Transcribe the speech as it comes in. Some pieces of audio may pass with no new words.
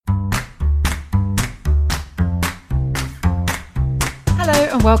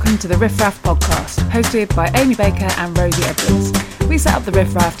and welcome to the Riff Raff podcast, hosted by Amy Baker and Rosie Edwards. We set up the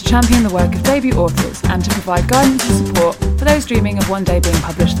Riff Raff to champion the work of debut authors and to provide guidance and support for those dreaming of one day being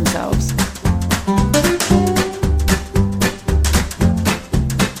published themselves.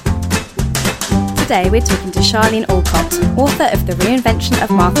 Today we're talking to Charlene Allcott, author of The Reinvention of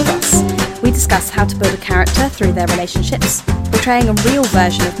Martha Ross. We discuss how to build a character through their relationships, portraying a real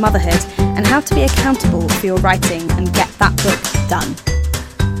version of motherhood, and how to be accountable for your writing and get that book done.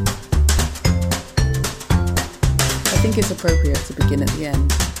 I think it's appropriate to begin at the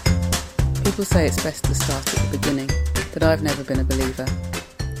end. People say it's best to start at the beginning, but I've never been a believer.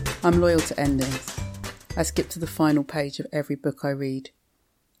 I'm loyal to endings. I skip to the final page of every book I read.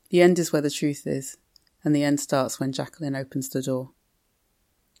 The end is where the truth is, and the end starts when Jacqueline opens the door.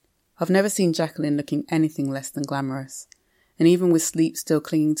 I've never seen Jacqueline looking anything less than glamorous, and even with sleep still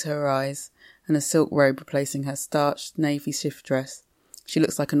clinging to her eyes and a silk robe replacing her starched navy shift dress, she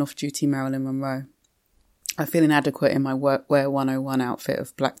looks like an off-duty Marilyn Monroe. I feel inadequate in my Workwear 101 outfit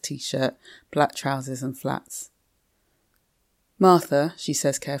of black t-shirt, black trousers and flats. "Martha," she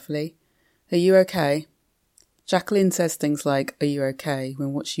says carefully, "are you okay?" Jacqueline says things like, "Are you okay?"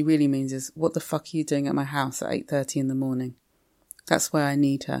 when what she really means is, "What the fuck are you doing at my house at 8:30 in the morning?" That's why I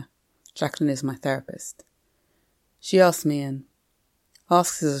need her. Jacqueline is my therapist. She asks me in.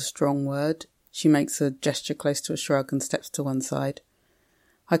 Asks is a strong word. She makes a gesture close to a shrug and steps to one side.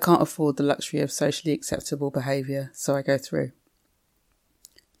 I can't afford the luxury of socially acceptable behaviour, so I go through.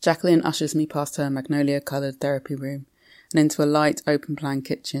 Jacqueline ushers me past her magnolia-coloured therapy room and into a light, open-plan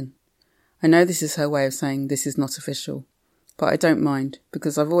kitchen. I know this is her way of saying this is not official, but I don't mind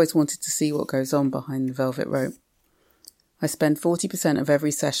because I've always wanted to see what goes on behind the velvet rope. I spend 40% of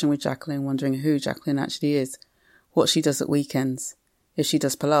every session with Jacqueline wondering who Jacqueline actually is, what she does at weekends, if she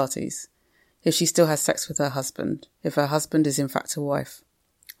does Pilates, if she still has sex with her husband, if her husband is in fact a wife.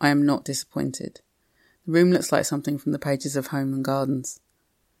 I am not disappointed. The room looks like something from the pages of Home and Gardens.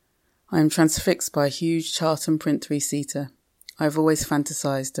 I am transfixed by a huge tartan print three-seater. I've always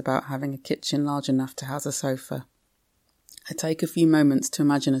fantasised about having a kitchen large enough to house a sofa. I take a few moments to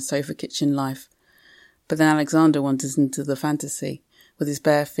imagine a sofa kitchen life, but then Alexander wanders into the fantasy with his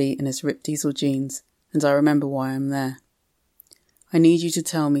bare feet and his ripped diesel jeans, and I remember why I'm there. "I need you to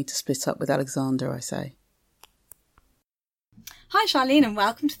tell me to split up with Alexander," I say. Hi Charlene and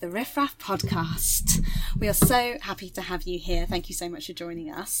welcome to the Riff Raff podcast. We are so happy to have you here. Thank you so much for joining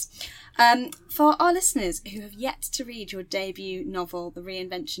us. For our listeners who have yet to read your debut novel, The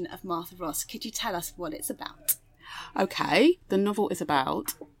Reinvention of Martha Ross, could you tell us what it's about? Okay, the novel is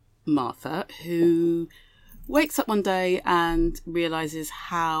about Martha, who wakes up one day and realises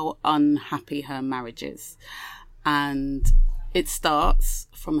how unhappy her marriage is. And it starts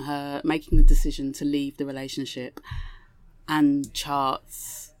from her making the decision to leave the relationship and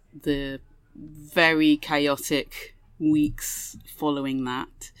charts the very chaotic weeks following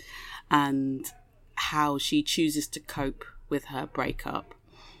that and how she chooses to cope with her breakup.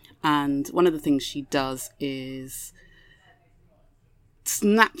 And one of the things she does is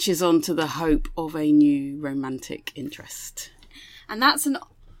snatches onto the hope of a new romantic interest. And that's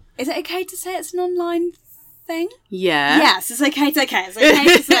is it okay to say it's an online thing? Yeah. Yes, it's okay to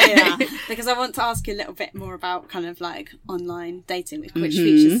say that. Because I want to ask you a little bit more about kind of like online dating, which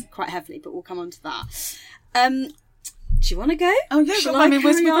features quite heavily, but we'll come on to that. Do you want to go? Oh yeah, Shall I mean,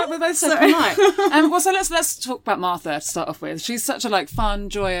 carry we're both so polite. Well, so let's talk about Martha to start off with. She's such a fun,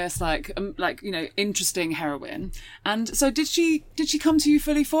 joyous, interesting heroine. And so, did she come to you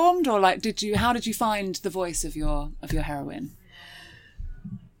fully formed, or how did you find the voice of your heroine?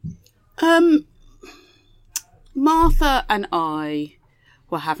 Martha and I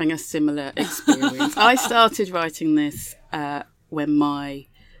were having a similar experience. I started writing this when my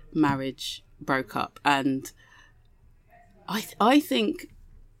marriage broke up, and I think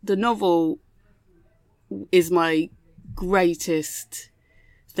the novel is my greatest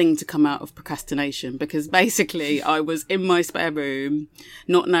thing to come out of procrastination, because basically I was in my spare room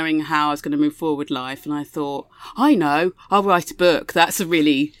not knowing how I was going to move forward with life, and I thought, I know, I'll write a book. That's a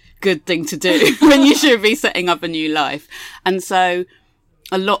really good thing to do when you should be setting up a new life. And so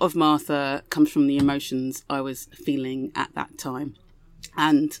a lot of Martha comes from the emotions I was feeling at that time.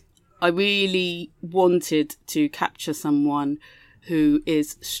 And I really wanted to capture someone who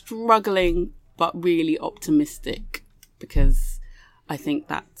is struggling but really optimistic, because I think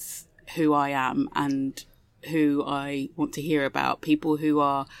that's who I am and who I want to hear about. People who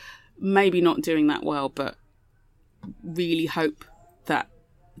are maybe not doing that well but really hope that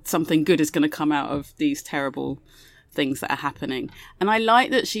something good is going to come out of these terrible things that are happening. And I like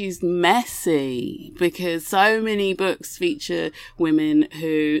that she's messy, because so many books feature women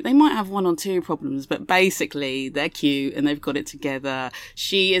who, they might have one or two problems, but basically they're cute and they've got it together.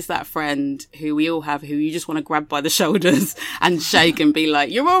 She is that friend who we all have, who you just want to grab by the shoulders and shake and be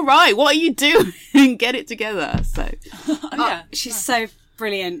like, you're all right, what are you doing? Get it together. So yeah, she's so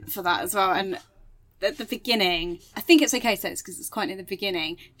brilliant for that as well. And at the beginning, I think it's okay to say this because it's quite near the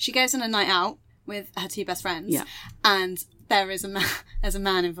beginning, she goes on a night out with her two best friends, and there is there's a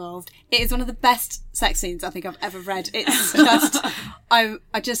man involved. It is one of the best sex scenes I think I've ever read. It's just, I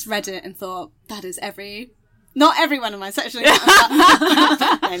just read it and thought, that is not every one of my sexual no,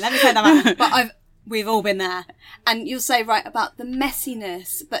 let me say that back. But we've all been there. And you'll say, right, about the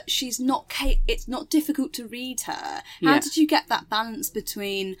messiness, but she's not, it's not difficult to read her. How did you get that balance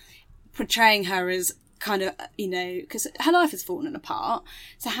between portraying her as kind of, because her life has fallen apart.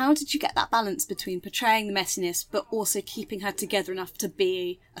 So how did you get that balance between portraying the messiness, but also keeping her together enough to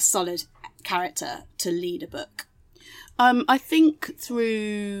be a solid character to lead a book? I think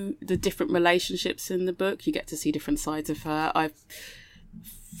through the different relationships in the book, you get to see different sides of her. I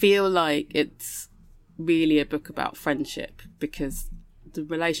feel like it's really a book about friendship, because the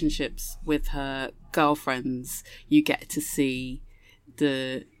relationships with her girlfriends, you get to see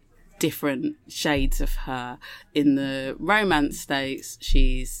the different shades of her. In the romance states,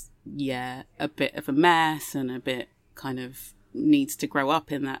 she's a bit of a mess and a bit kind of needs to grow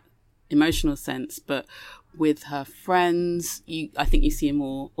up in that emotional sense, but with her friends, I think you see a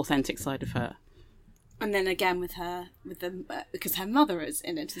more authentic side of her. And then again because her mother is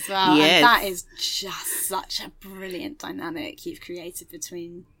in it as well. Yes. And that is just such a brilliant dynamic you've created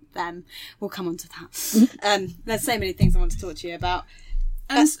between them. We'll come on to that. There's so many things I want to talk to you about.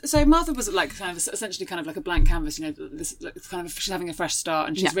 And so Martha was like essentially like a blank canvas, this kind of, she's having a fresh start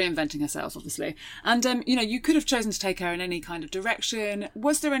and she's reinventing herself, obviously. And, you could have chosen to take her in any kind of direction.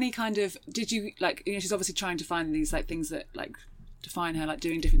 Was there any kind of, did you she's obviously trying to find these things that define her,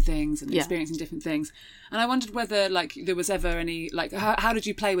 doing different things and experiencing different things. And I wondered whether there was ever any, how did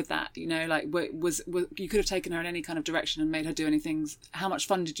you play with that? Was you could have taken her in any kind of direction and made her do any things. How much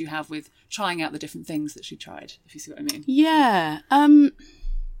fun did you have with trying out the different things that she tried, if you see what I mean? Yeah.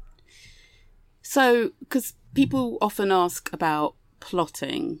 So, because people often ask about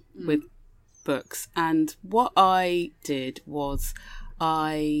plotting with books, and what I did was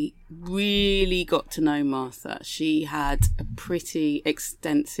I really got to know Martha. She had a pretty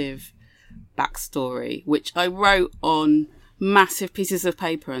extensive backstory, which I wrote on massive pieces of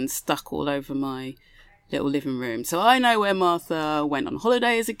paper and stuck all over my little living room. So I know where Martha went on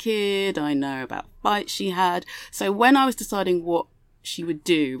holiday as a kid. I know about fights she had. So when I was deciding what she would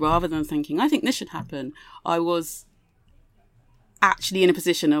do, rather than thinking, I think this should happen, I was actually in a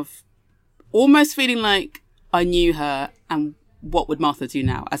position of almost feeling like I knew her and what would Martha do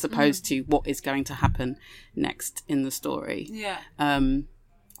now, as opposed to what is going to happen next in the story. Yeah. And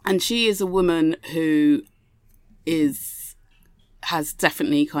she is a woman who has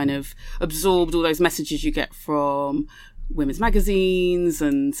definitely kind of absorbed all those messages you get from women's magazines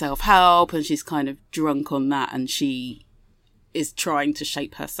and self-help, and she's kind of drunk on that, and she is trying to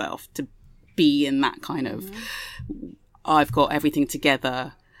shape herself to be in that kind of, I've got everything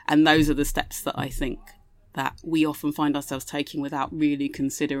together. And those are the steps that I think that we often find ourselves taking without really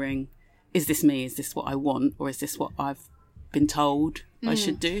considering, is this me? Is this what I want? Or is this what I've been told I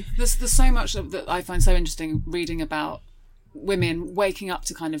should do? There's so much that I find so interesting reading about women waking up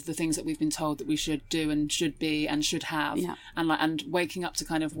to kind of the things that we've been told that we should do and should be and should have, and waking up to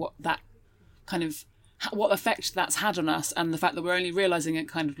kind of what effect that's had on us, and the fact that we're only realizing it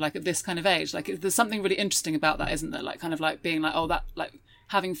kind of at this kind of age. There's something really interesting about that, isn't there? Being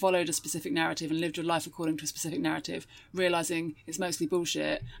having followed a specific narrative and lived your life according to a specific narrative, realizing it's mostly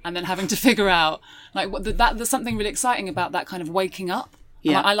bullshit, and then having to figure out there's something really exciting about that kind of waking up.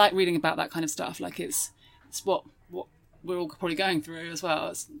 Yeah, I like reading about that kind of stuff. It's what we're all probably going through as well.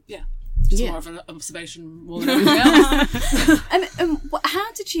 It's more of an observation more than anything else.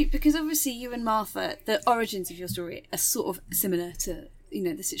 How did you, because obviously you and Martha, the origins of your story are sort of similar to,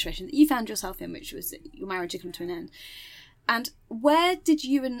 the situation that you found yourself in, which was that your marriage had come to an end. And where did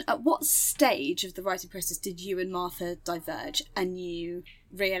at what stage of the writing process did you and Martha diverge and you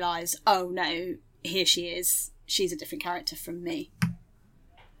realise, oh no, here she is, she's a different character from me?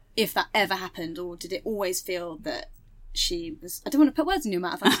 If that ever happened, or did it always feel that she was... I don't want to put words in your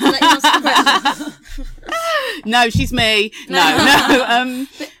mouth. I'm just going to let you answer the question. No, she's me. No.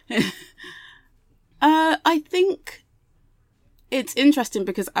 I think it's interesting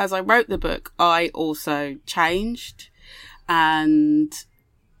because as I wrote the book, I also changed, and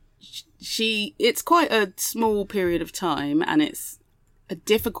it's quite a small period of time, and it's a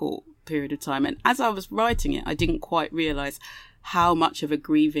difficult period of time. And as I was writing it, I didn't quite realise how much of a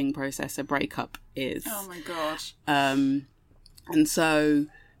grieving process a breakup is. Oh my gosh. And so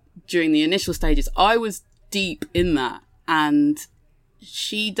during the initial stages, I was deep in that, and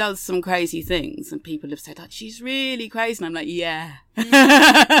she does some crazy things, and people have said, like, she's really crazy. And I'm like, yeah.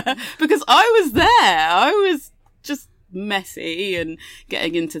 Because I was there. I was just messy and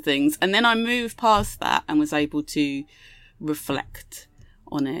getting into things. And then I moved past that and was able to reflect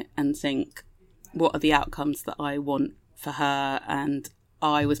on it and think, what are the outcomes that I want for her? And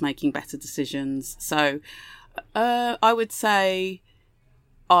I was making better decisions. So I would say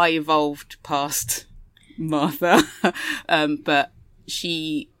I evolved past Martha, but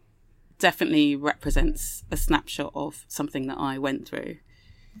she definitely represents a snapshot of something that I went through.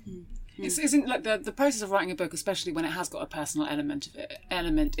 Isn't like the process of writing a book, especially when it has got a personal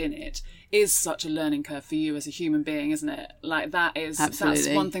element in it, is such a learning curve for you as a human being, isn't it? Like that's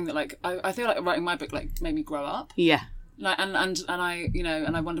one thing that like I feel like writing my book like made me grow up. Yeah. Like and I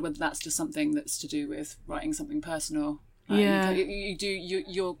and I wonder whether that's just something that's to do with writing something personal. Like, yeah.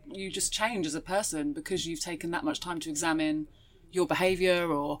 You just change as a person because you've taken that much time to examine your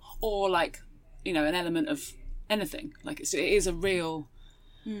behaviour or like an element of anything. Like it is a real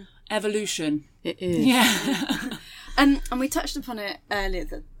evolution. It is. Yeah. And we touched upon it earlier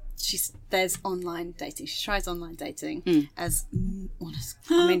that there's online dating. She tries online dating as honest.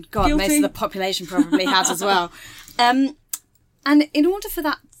 I mean, God, Guilty. most of the population probably has as well. And in order for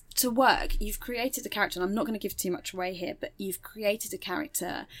that to work, you've created a character, and I'm not going to give too much away here, but you've created a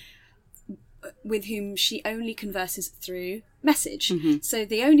character with whom she only converses through message. Mm-hmm. So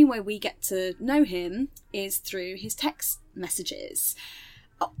the only way we get to know him is through his text messages.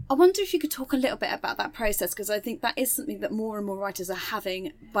 I wonder if you could talk a little bit about that process, because I think that is something that more and more writers are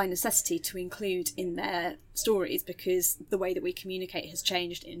having by necessity to include in their stories, because the way that we communicate has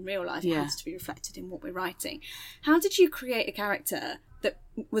changed in real life. It has to be reflected in what we're writing. How did you create a character that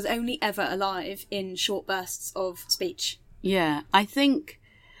was only ever alive in short bursts of speech? Yeah, I think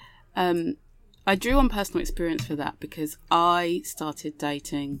I drew on personal experience for that, because I started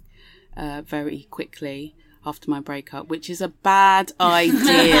dating very quickly after my breakup, which is a bad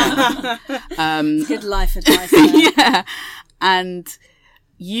idea. Good life advice there. Yeah. And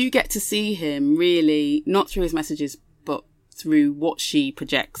you get to see him really, not through his messages, but through what she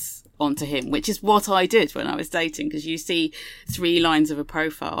projects onto him, which is what I did when I was dating, because you see 3 lines of a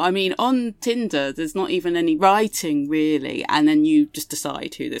profile. I mean, on Tinder, there's not even any writing really, and then you just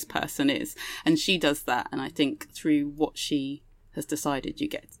decide who this person is. And she does that, and I think through what she has decided, you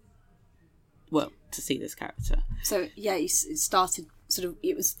get, to see this character. So yeah, it started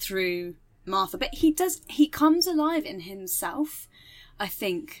it was through Martha, but he comes alive in himself, I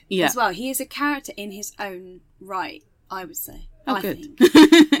think, as well. He is a character in his own right, I would say. Oh, I good.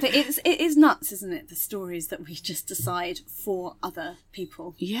 think. But it is nuts, isn't it? The stories that we just decide for other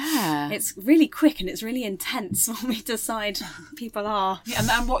people. Yeah. It's really quick and it's really intense when we decide people are. Yeah,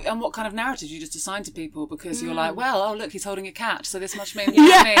 and what kind of narrative you just assign to people, because you're like, well, look, he's holding a cat, so this must mean,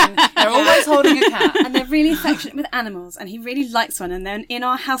 they're always holding a cat. And they're really affectionate with animals, and he really likes one, and then in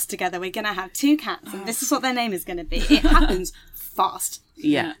our house together we're going to have 2 cats, and this is what their name is going to be. It happens fast.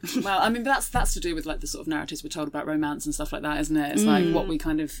 Yeah. Well, I mean, that's to do with like the sort of narratives we're told about romance and stuff like that, isn't it? It's like what we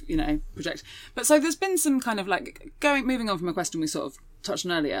kind of, project. But so there's been some kind of like moving on from a question we sort of touched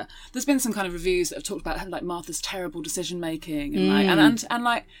on earlier. There's been some kind of reviews that have talked about like Martha's terrible decision making and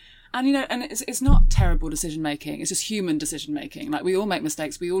like and it's not terrible decision making. It's just human decision making. Like we all make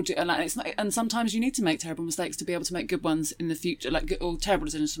mistakes. We all do, and like it's not. And sometimes you need to make terrible mistakes to be able to make good ones in the future. Like good, or terrible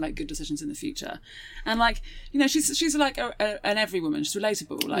decisions to make good decisions in the future. And like she's like an every woman. She's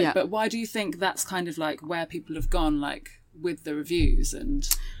relatable. Like, but why do you think that's kind of like where people have gone like with the reviews and?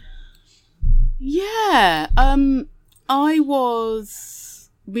 Yeah, I was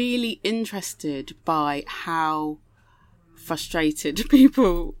really interested by how frustrated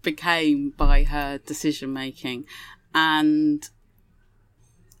people became by her decision making, and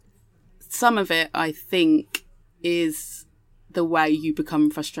some of it I think is the way you become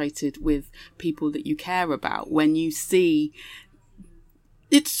frustrated with people that you care about, when you see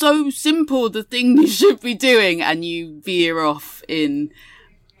it's so simple, the thing you should be doing, and you veer off in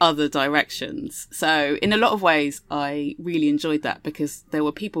other directions. So in a lot of ways I really enjoyed that, because there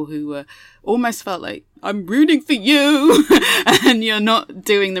were people who were almost felt like, I'm rooting for you and you're not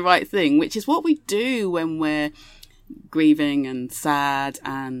doing the right thing, which is what we do when we're grieving and sad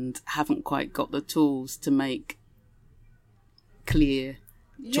and haven't quite got the tools to make clear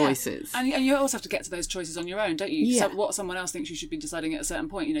choices. And you also have to get to those choices on your own, don't you? Yeah. So what someone else thinks you should be deciding at a certain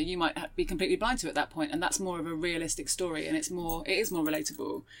point, you might be completely blind to at that point, and that's more of a realistic story, and it is more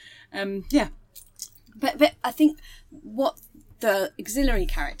relatable. But I think what the auxiliary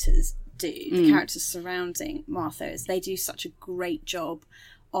characters do, the characters surrounding Martha, is they do such a great job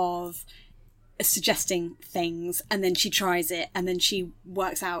of suggesting things, and then she tries it, and then she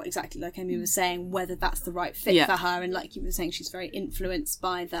works out, exactly like Amy was saying, whether that's the right fit for her. And like you were saying, she's very influenced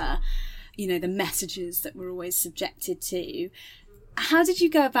by the messages that we're always subjected to. How did you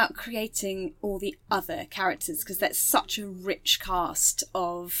go about creating all the other characters? Because there's such a rich cast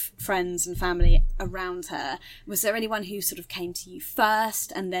of friends and family around her. Was there anyone who sort of came to you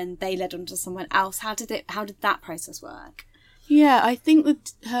first and then they led on to someone else? How did that process work? Yeah, I think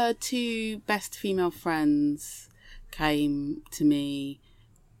that her two best female friends came to me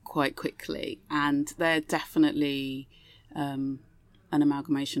quite quickly, and they're definitely an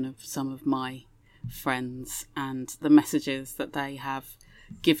amalgamation of some of my friends and the messages that they have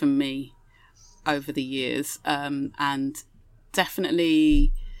given me over the years, and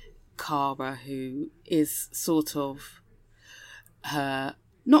definitely Cara, who is sort of her,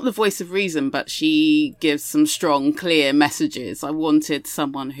 not the voice of reason, but she gives some strong, clear messages. I wanted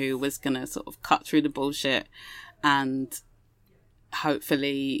someone who was going to sort of cut through the bullshit and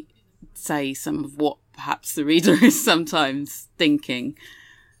hopefully say some of what perhaps the reader is sometimes thinking.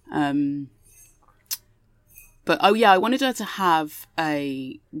 But I wanted her to have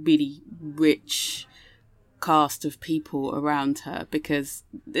a really rich cast of people around her, because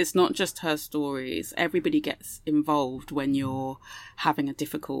it's not just her stories. Everybody gets involved when you're having a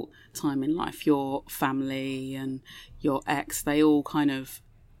difficult time in life. Your family and your ex, they all kind of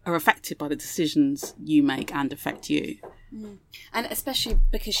are affected by the decisions you make and affect you. And especially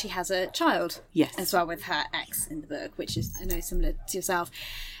because she has a child as well with her ex in the book, which is, I know, similar to yourself.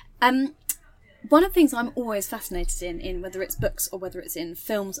 One of the things I'm always fascinated in whether it's books or whether it's in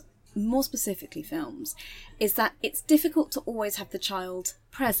films, more specifically films, is that it's difficult to always have the child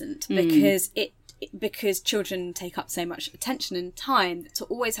present because children take up so much attention and time. To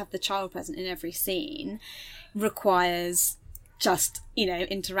always have the child present in every scene requires just,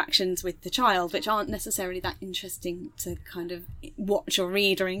 interactions with the child, which aren't necessarily that interesting to kind of watch or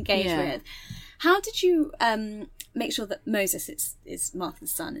read or engage with. How did you make sure that Moses is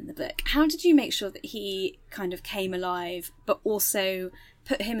Martha's son in the book? How did you make sure that he kind of came alive, but also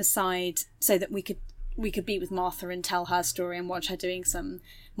put him aside so that we could be with Martha and tell her story and watch her doing some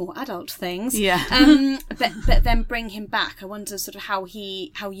more adult things? But then bring him back. I wonder sort of how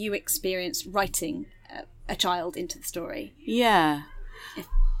you experienced writing a child into the story. Yeah.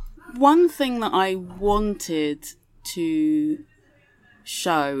 One thing that I wanted to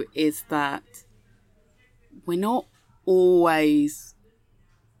show is that we're not always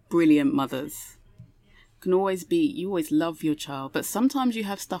brilliant mothers. You always love your child, but sometimes you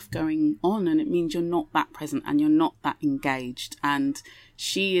have stuff going on and it means you're not that present and you're not that engaged. And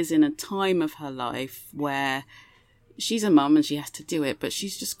she is in a time of her life where she's a mum and she has to do it, but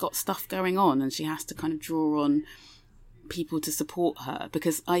she's just got stuff going on and she has to kind of draw on people to support her,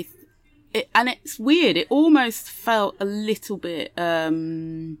 because and it's weird, it almost felt a little bit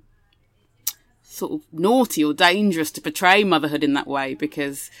sort of naughty or dangerous to portray motherhood in that way,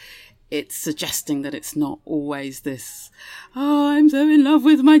 because it's suggesting that it's not always this, I'm so in love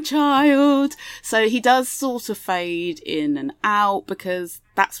with my child. So he does sort of fade in and out because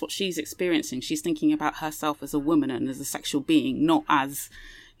that's what she's experiencing. She's thinking about herself as a woman and as a sexual being, not as,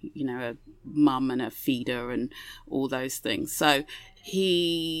 a mum and a feeder and all those things. So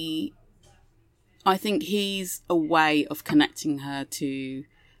I think he's a way of connecting her to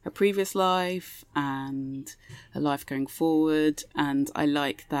her previous life and her life going forward. And I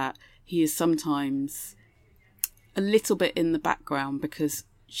like that he is sometimes a little bit in the background because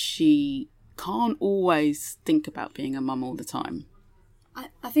she can't always think about being a mum all the time.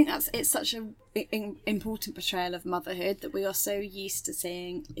 I think it's such an important portrayal of motherhood, that we are so used to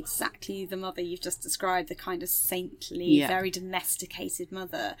seeing exactly the mother you've just described, the kind of saintly, very domesticated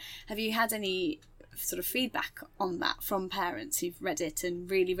mother. Have you had any sort of feedback on that from parents who've read it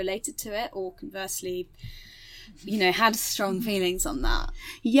and really related to it, or conversely, had strong feelings on that?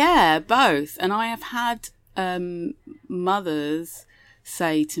 Yeah, both. And I have had mothers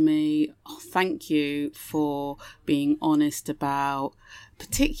say to me, thank you for being honest about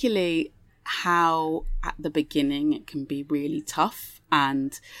particularly how at the beginning it can be really tough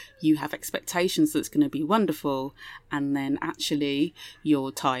and you have expectations that it's going to be wonderful, and then actually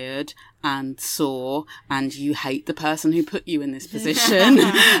you're tired and sore and you hate the person who put you in this position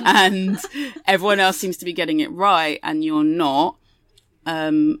and everyone else seems to be getting it right and you're not.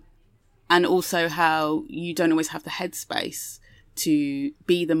 and also how you don't always have the headspace to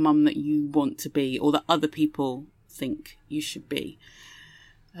be the mum that you want to be or that other people think you should be.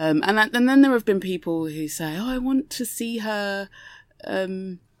 And then there have been people who say, I want to see her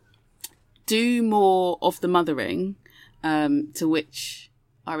do more of the mothering, to which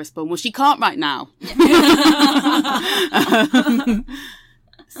I respond, well, she can't right now.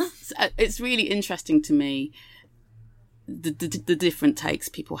 It's really interesting to me the different takes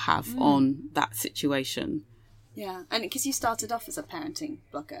people have on that situation. Yeah, and because you started off as a parenting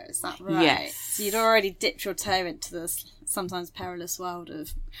blogger, is that right? Yes. So you'd already dipped your toe into the sometimes perilous world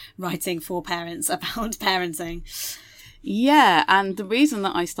of writing for parents about parenting. Yeah, and the reason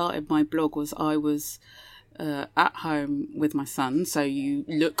that I started my blog was I was at home with my son. So you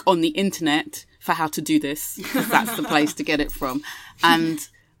look on the internet for how to do this, because that's the place to get it from. And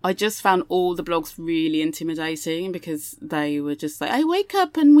I just found all the blogs really intimidating because they were just like, I wake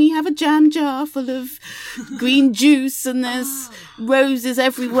up and we have a jam jar full of green juice and there's roses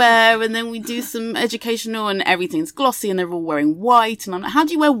everywhere, and then we do some educational and everything's glossy and they're all wearing white. And I'm like, how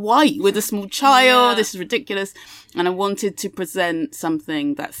do you wear white with a small child? Yeah. This is ridiculous. And I wanted to present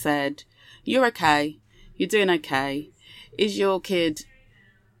something that said, you're okay. You're doing okay. Is your kid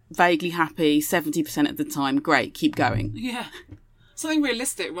vaguely happy 70% of the time? Great. Keep going. Yeah. Something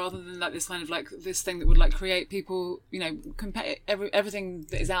realistic rather than like this kind of like this thing that would like create people, you know, compare everything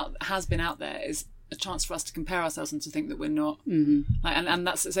that is has been out there is a chance for us to compare ourselves and to think that we're not. Mm-hmm. Like, and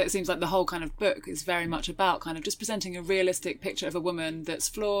that's, so it seems like the whole kind of book is very much about kind of just presenting a realistic picture of a woman that's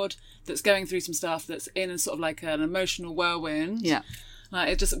flawed, that's going through some stuff, that's in a sort of like an emotional whirlwind. Yeah. Like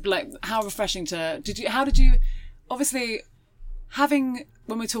it just like how refreshing how did you obviously having,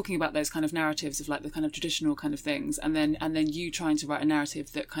 when we're talking about those kind of narratives of like the kind of traditional kind of things, and then you trying to write a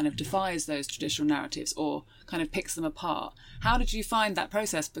narrative that kind of defies those traditional narratives or kind of picks them apart, how did you find that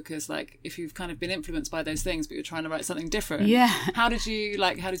process? Because like if you've kind of been influenced by those things but you're trying to write something different, how did you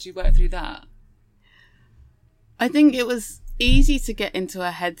work through that? I think it was easy to get into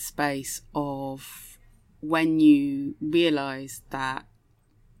a headspace of when you realise that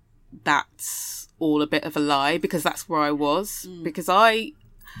that's all a bit of a lie, because that's where I was. Because I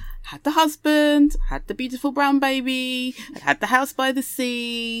had the husband, had the beautiful brown baby, I had the house by the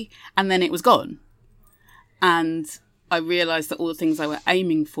sea, and then it was gone. And I realised that all the things I were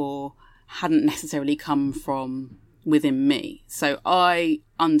aiming for hadn't necessarily come from within me. So I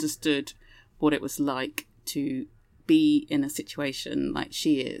understood what it was like to be in a situation like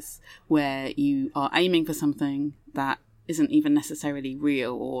she is, where you are aiming for something that isn't even necessarily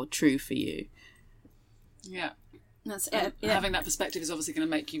real or true for you. Yeah. That's it. Yeah. Having that perspective is obviously going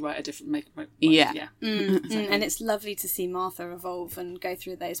to make you write a different... Yeah. Exactly. And it's lovely to see Martha evolve and go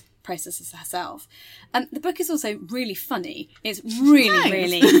through those processes herself. The book is also really funny. It's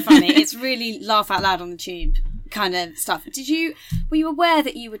really funny. It's really laugh out loud on the tube kind of stuff. Were you aware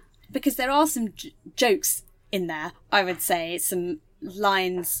that you would... Because there are some jokes in there, I would say, some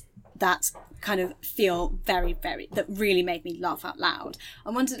lines that kind of feel very, very, that really made me laugh out loud. I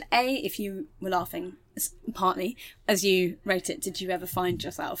wondered, if you were laughing partly as you wrote it, did you ever find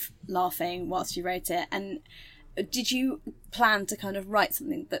yourself laughing whilst you wrote it? And did you plan to kind of write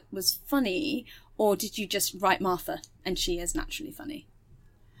something that was funny, or did you just write Martha and she is naturally funny?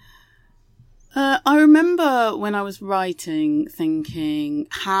 I remember when I was writing thinking,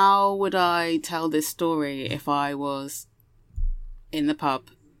 how would I tell this story if I was in the pub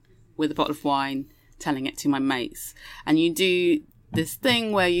with a bottle of wine telling it to my mates? And you do this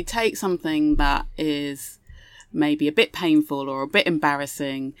thing where you take something that is maybe a bit painful or a bit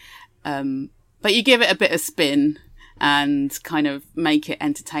embarrassing, but you give it a bit of spin and kind of make it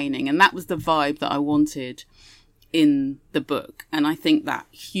entertaining. And that was the vibe that I wanted in the book. And I think that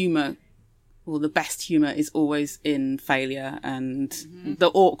humour, well, the best humour is always in failure and the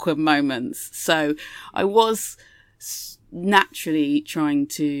awkward moments. So I was naturally trying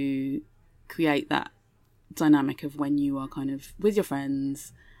to create that dynamic of when you are kind of with your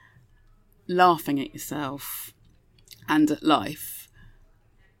friends, laughing at yourself and at life.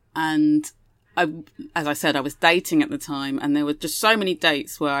 And as I said, I was dating at the time, and there were just so many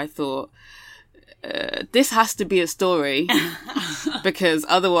dates where I thought, this has to be a story because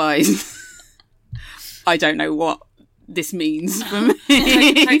otherwise I don't know what this means for me.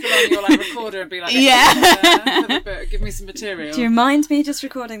 Take along your like recorder and be like, for the book, give me some material. Do you mind me just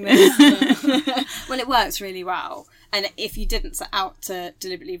recording this? Well, it works really well. And if you didn't set out to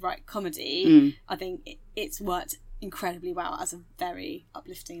deliberately write comedy, I think it's worked incredibly well as a very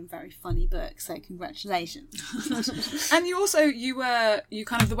uplifting and very funny book. So congratulations. And you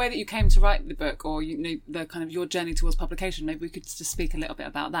kind of, the way that you came to write the book, or the kind of your journey towards publication, maybe we could just speak a little bit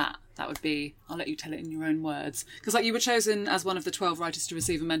about that. That would be, I'll let you tell it in your own words, because like you were chosen as one of the 12 writers to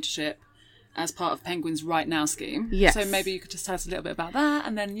receive a mentorship as part of Penguin's Right Now scheme. Yes. So maybe you could just tell us a little bit about that,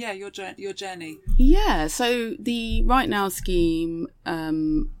 and then your journey. Yeah, so the Right Now scheme,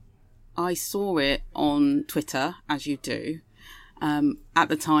 I saw it on Twitter, as you do. At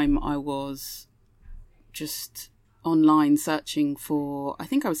the time, I was just online searching for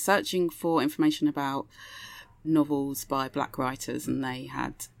information about novels by Black writers, and they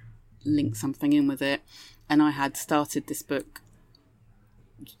had linked something in with it. And I had started this book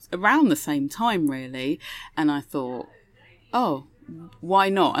around the same time, really. And I thought, oh, why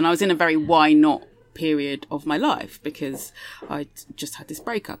not? And I was in a very why not period of my life, because I just had this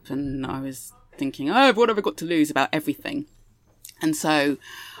breakup and I was thinking, oh, what have I got to lose about everything? And so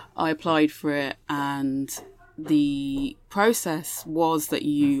I applied for it, and the process was that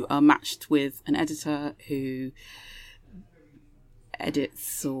you are matched with an editor who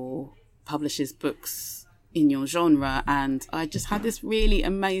edits or publishes books in your genre. And I just had this really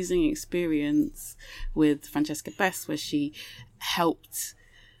amazing experience with Francesca Bess, where she helped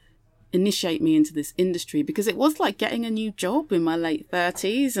initiate me into this industry, because it was like getting a new job in my late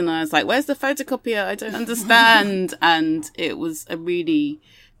 30s, and I was like, where's the photocopier? I don't understand. And it was a really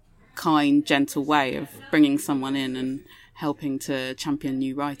kind, gentle way of bringing someone in and helping to champion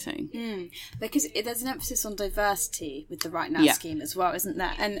new writing. Because there's an emphasis on diversity with the Right Now scheme as well, isn't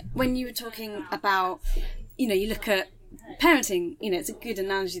there? And when you were talking about, you look at parenting, it's a good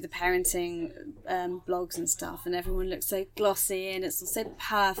analogy, the parenting blogs and stuff, and everyone looks so glossy and it's all so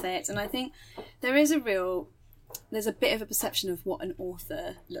perfect. And I think there's a bit of a perception of what an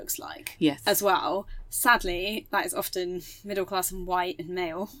author looks like. Yes. As well. Sadly, that is often middle class and white and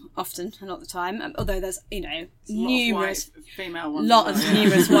male, often, and not the time. Although there's, numerous female ones.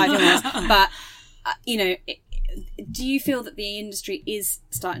 Numerous white females. But, do you feel that the industry is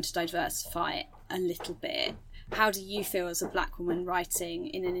starting to diversify a little bit? How do you feel as a Black woman writing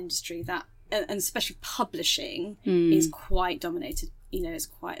in an industry that, and especially publishing, is quite dominated, it's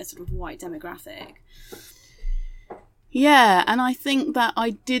quite a sort of white demographic? Yeah, and I think that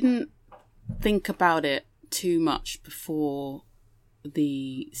I didn't think about it too much before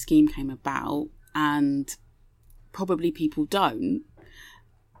the scheme came about, and probably people don't.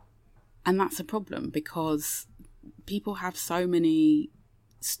 And that's a problem, because people have so many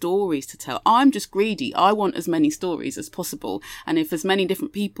stories to tell. I'm just greedy. I want as many stories as possible. And if as many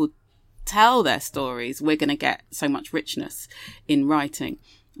different people tell their stories, we're going to get so much richness in writing.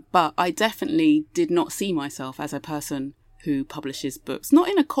 But I definitely did not see myself as a person who publishes books, not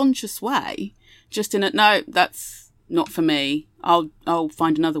in a conscious way, just in a, no, that's not for me. I'll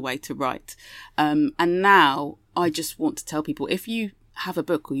find another way to write. And now I just want to tell people, if you have a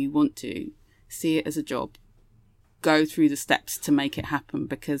book or you want to, see it as a job. Go through the steps to make it happen,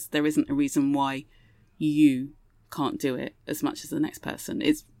 because there isn't a reason why you can't do it as much as the next person.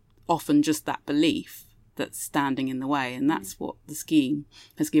 It's often just that belief that's standing in the way. And that's what the scheme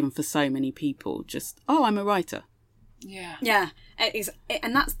has given for so many people. Just, oh, I'm a writer. Yeah.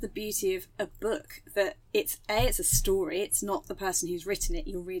 And that's the beauty of a book, that it's a story. It's not the person who's written it.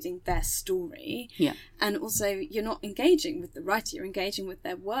 You're reading their story. Yeah. And also you're not engaging with the writer, you're engaging with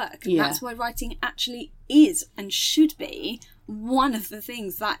their work. And that's why writing actually is and should be one of the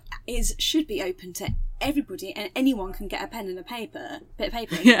things that should be open to everybody, and anyone can get a pen and a bit of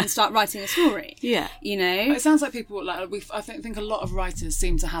paper and start writing a story. Yeah. It sounds like people, I think a lot of writers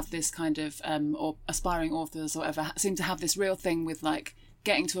seem to have this kind of, or aspiring authors or whatever, seem to have this real thing with like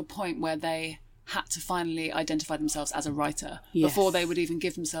getting to a point where they had to finally identify themselves as a writer before they would even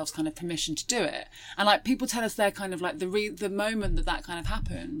give themselves kind of permission to do it. And like people tell us they're kind of like the moment that kind of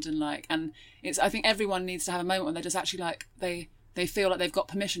happened, and it's, I think everyone needs to have a moment when they're just actually like they feel like they've got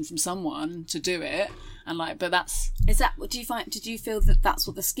permission from someone to do it, and like, but that's... Is that, did you feel that that's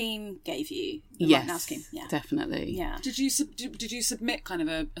what the scheme gave you? The yes, Right Now scheme? Yeah, definitely. Yeah. Did you submit kind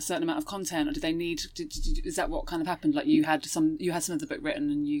of a certain amount of content, or did they need, is that what kind of happened? Like you had some of the book written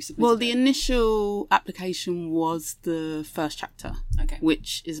and you submitted Well, the initial application was the first chapter,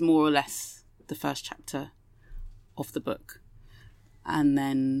 which is more or less the first chapter of the book. And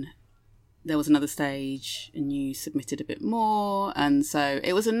then there was another stage and you submitted a bit more. And so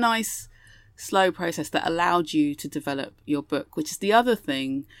it was a nice, slow process that allowed you to develop your book, which is the other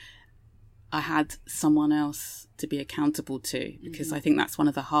thing. I had someone else to be accountable to, because I think that's one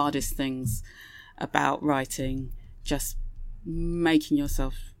of the hardest things about writing, just making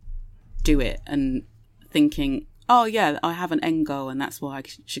yourself do it and thinking, oh yeah, I have an end goal and that's why I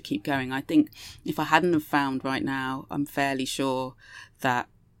should keep going. I think if I hadn't have found Right Now, I'm fairly sure that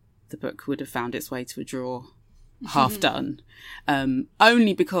the book would have found its way to a drawer half done.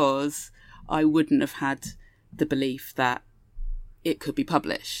 Only because I wouldn't have had the belief that it could be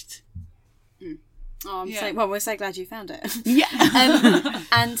published. Oh, we're so glad you found it. Yeah.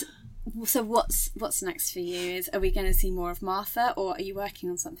 And so what's next for you? Are we going to see more of Martha, or are you working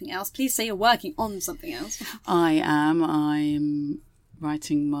on something else? Please say you're working on something else. I'm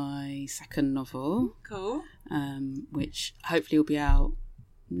writing my second novel. Cool. Which hopefully will be out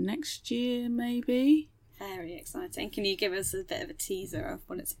next year, maybe. Very exciting. Can you give us a bit of a teaser of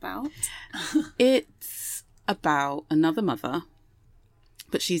what it's about? It's about another mother,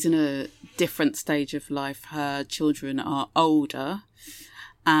 but she's in a different stage of life. Her children are older,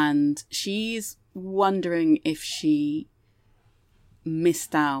 and she's wondering if she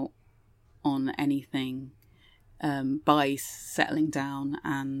missed out on anything by settling down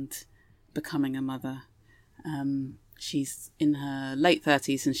and becoming a mother. She's in her late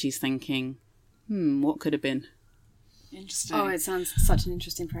 30s and she's thinking, what could have been? Interesting. Oh, it sounds such an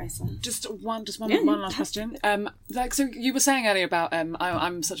interesting process. Just one last question. So you were saying earlier about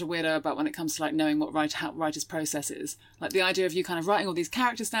I'm such a weirdo about when it comes to like knowing what writer's process is. Like the idea of you kind of writing all these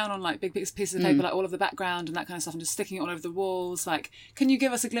characters down on like big pieces of paper, like all of the background and that kind of stuff, and just sticking it all over the walls. Like, can you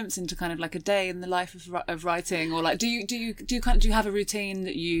give us a glimpse into kind of like a day in the life of writing, or like do you have a routine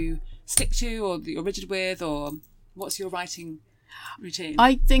that you stick to, or that you're rigid with, or what's your writing routine?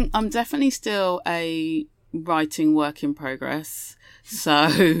 I think I'm definitely still a writing work in progress.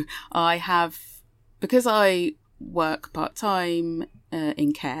 So because I work part-time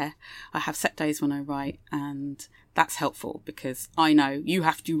in care, I have set days when I write, and that's helpful because I know you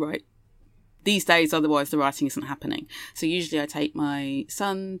have to write these days, otherwise the writing isn't happening. So usually I take my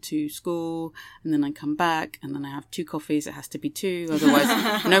son to school and then I come back and then I have 2 coffees. It has to be 2,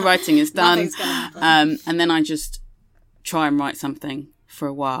 otherwise no writing is done. Nothing's gonna happen. And then I just try and write something for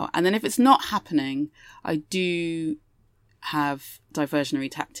a while. And then if it's not happening, I do have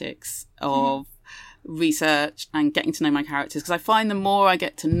diversionary tactics of research and getting to know my characters, because I find the more I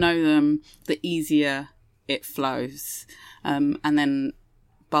get to know them, the easier it flows. And then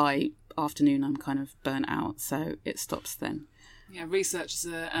by afternoon I'm kind of burnt out, so it stops then. Yeah, research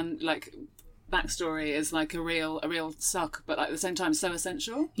and like backstory is like a real suck, but like at the same time so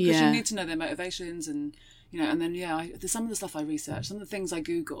essential, because you need to know their motivations, and and then some of the stuff I research, some of the things I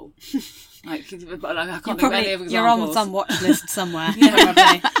Google, I can't think of any of examples. You're on some watch list somewhere.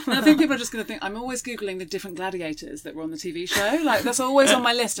 And I think people are just going to think I'm always Googling the different gladiators that were on the TV show. Like that's always on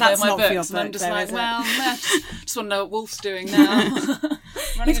my list of my books, and I'm just like, just want to know what Wolf's doing now.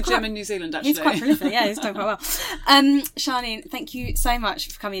 Running a gym in New Zealand, actually. He's quite prolific, yeah, he's done quite well. Charlene, thank you so much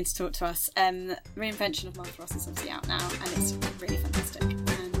for coming in to talk to us. Reinvention of Martha Ross is obviously out now, and it's really fantastic. And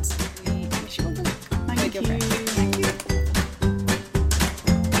we wish you all the luck. Thank you.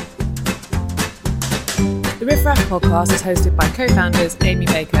 The Riff Raff podcast is hosted by co-founders Amy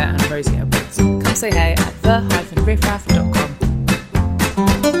Baker and Rosie Edwards. Come say hey at the-riffraff.com.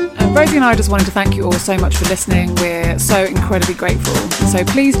 Rosie and I just wanted to thank you all so much for listening. We're so incredibly grateful. So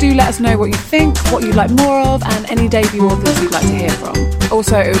please do let us know what you think, what you'd like more of, and any debut authors you'd like to hear from.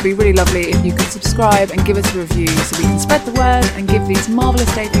 Also, it would be really lovely if you could subscribe and give us a review so we can spread the word and give these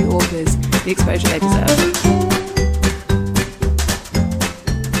marvellous debut authors the exposure they deserve.